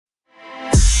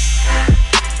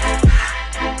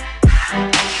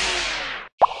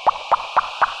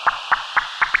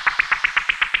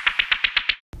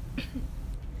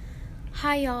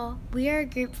Hi y'all, we are a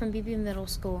group from BB Middle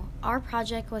School. Our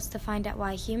project was to find out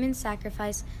why human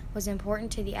sacrifice was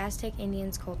important to the Aztec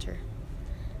Indians' culture.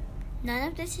 None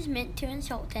of this is meant to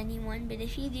insult anyone, but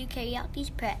if you do carry out these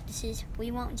practices, we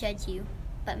won't judge you.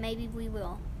 But maybe we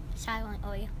will,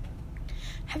 silently.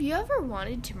 Have you ever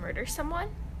wanted to murder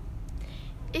someone?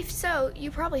 If so, you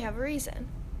probably have a reason.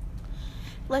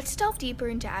 Let's delve deeper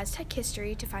into Aztec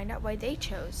history to find out why they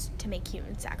chose to make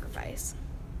human sacrifice.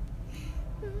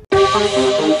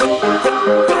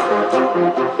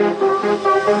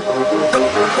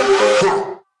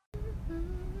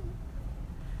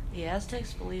 The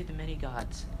Aztecs believed in many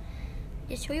gods.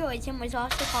 This religion was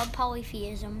also called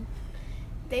polytheism.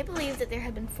 They believed that there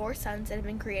had been 4 suns that had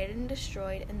been created and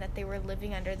destroyed, and that they were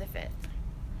living under the 5th.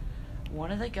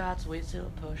 One of the gods,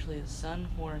 partially the sun,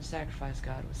 horn, and sacrifice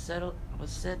god,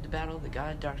 was said to battle the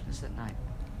god of darkness at night.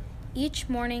 Each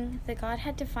morning, the god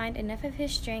had to find enough of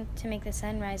his strength to make the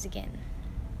sun rise again.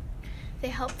 They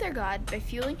helped their god by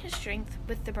fueling his strength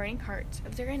with the burning hearts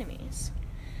of their enemies.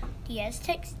 The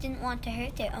Aztecs didn't want to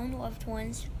hurt their own loved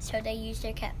ones, so they used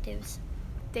their captives.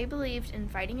 They believed in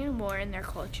fighting in war in their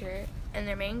culture, and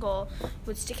their main goal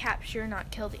was to capture, not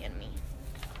kill the enemy.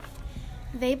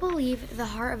 They believed the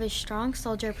heart of a strong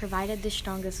soldier provided the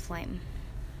strongest flame.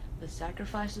 The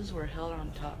sacrifices were held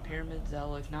on top pyramids that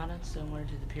looked not unsimilar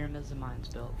to the pyramids the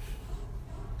Mayans built.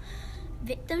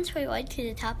 Victims were led to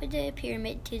the top of the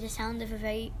pyramid to the sound of a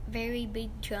very, very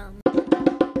big drum.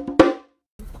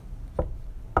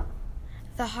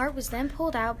 The heart was then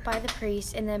pulled out by the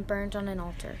priest and then burned on an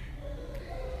altar.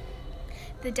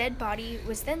 The dead body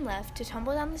was then left to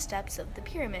tumble down the steps of the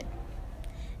pyramid.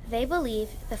 They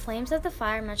believed the flames of the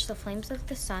fire matched the flames of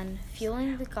the sun,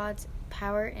 fueling the god's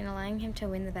power and allowing him to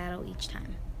win the battle each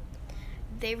time.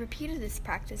 They repeated this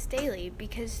practice daily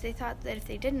because they thought that if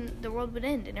they didn't, the world would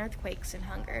end in earthquakes and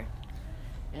hunger.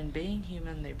 And being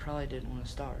human, they probably didn't want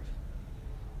to starve.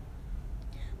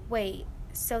 Wait,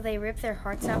 so they ripped their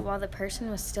hearts out while the person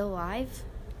was still alive?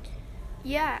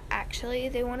 Yeah, actually,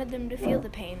 they wanted them to feel the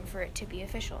pain for it to be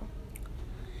official.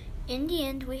 In the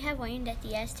end, we have learned that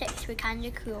the Aztecs were kind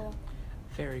of cruel.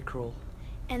 Very cruel.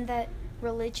 And that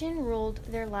religion ruled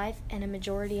their life and a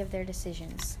majority of their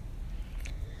decisions.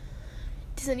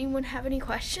 Does anyone have any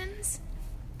questions?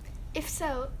 If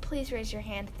so, please raise your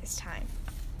hand at this time.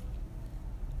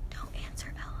 Don't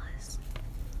answer Ella's.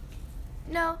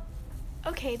 No?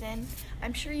 Okay then.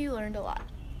 I'm sure you learned a lot.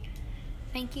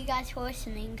 Thank you guys for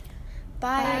listening.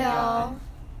 Bye y'all.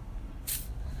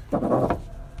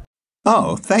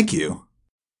 Oh, thank you.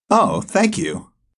 Oh, thank you.